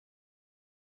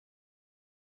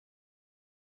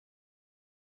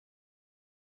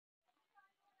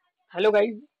Hello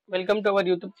guys, welcome to our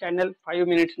YouTube channel 5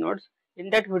 Minutes Notes. In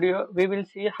that video, we will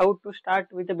see how to start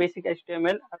with the basic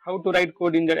HTML, how to write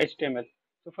code in the HTML.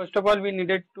 So first of all, we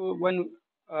needed to one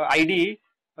IDE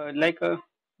like a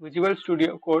Visual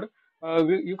Studio Code.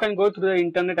 You can go through the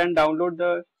internet and download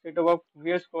the setup of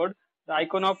VS Code. The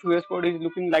icon of VS Code is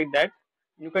looking like that.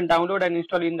 You can download and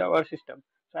install in our system.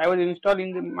 So I will install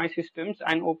in my systems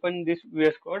and open this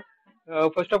VS Code.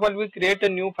 First of all, we create a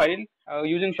new file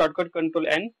using shortcut Control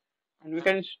N, and we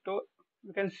can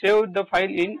save the file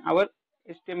in our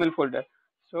HTML folder.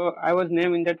 So I was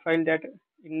naming that file that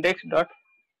index dot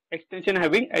extension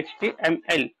having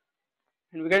HTML,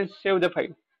 and we can save the file.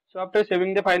 So after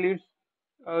saving the file,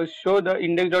 it show the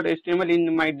index.html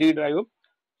in my D drive.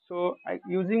 So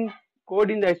using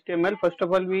code in the HTML, first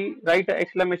of all we write a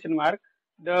exclamation mark.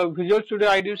 The Visual Studio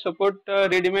IDE support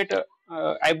ready-made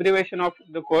abbreviation of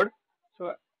the code.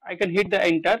 So I can hit the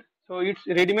enter. So it's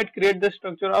ready-made create the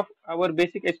structure of our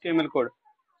basic HTML code.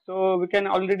 So we can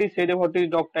already say that what is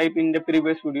doc type in the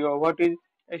previous video, what is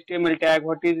HTML tag,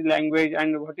 what is language,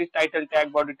 and what is title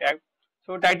tag, body tag.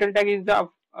 So title tag is the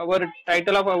our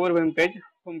title of our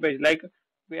homepage. Like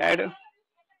we add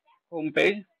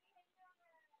homepage,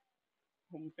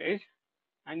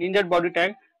 and in that body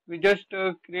tag we just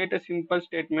create a simple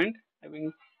statement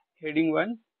having heading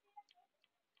 1,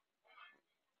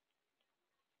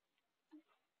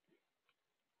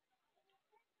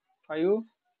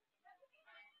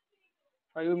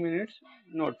 5 minutes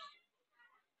notes,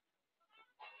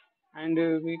 and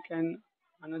we can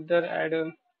another add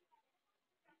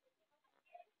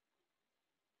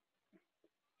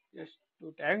just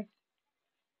to tag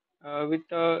with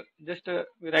just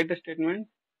we write a statement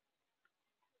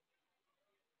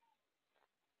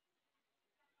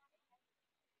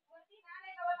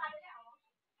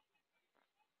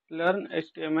learn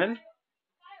HTML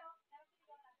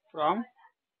from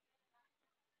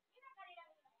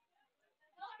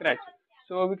scratch.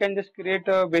 So we can just create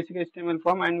a basic HTML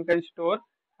form and we can store.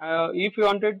 If you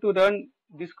wanted to run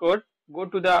this code, go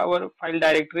to our file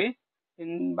directory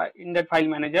in that file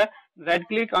manager. Right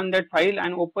click on that file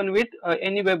and open with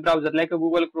any web browser like a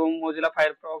Google Chrome, Mozilla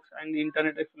Firefox, and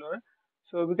Internet Explorer.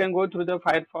 So we can go through the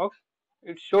Firefox.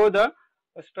 It show the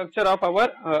structure of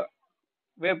our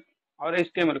web or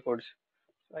HTML codes.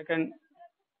 So I can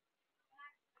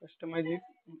customize it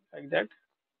like that.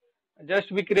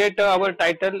 Just we create our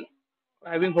title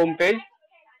having home page,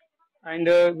 and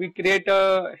we create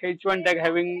a h1 tag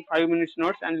having 5 minutes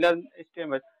notes and learn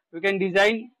HTML. We can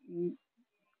design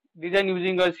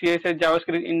using a CSS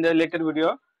JavaScript in the later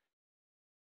video.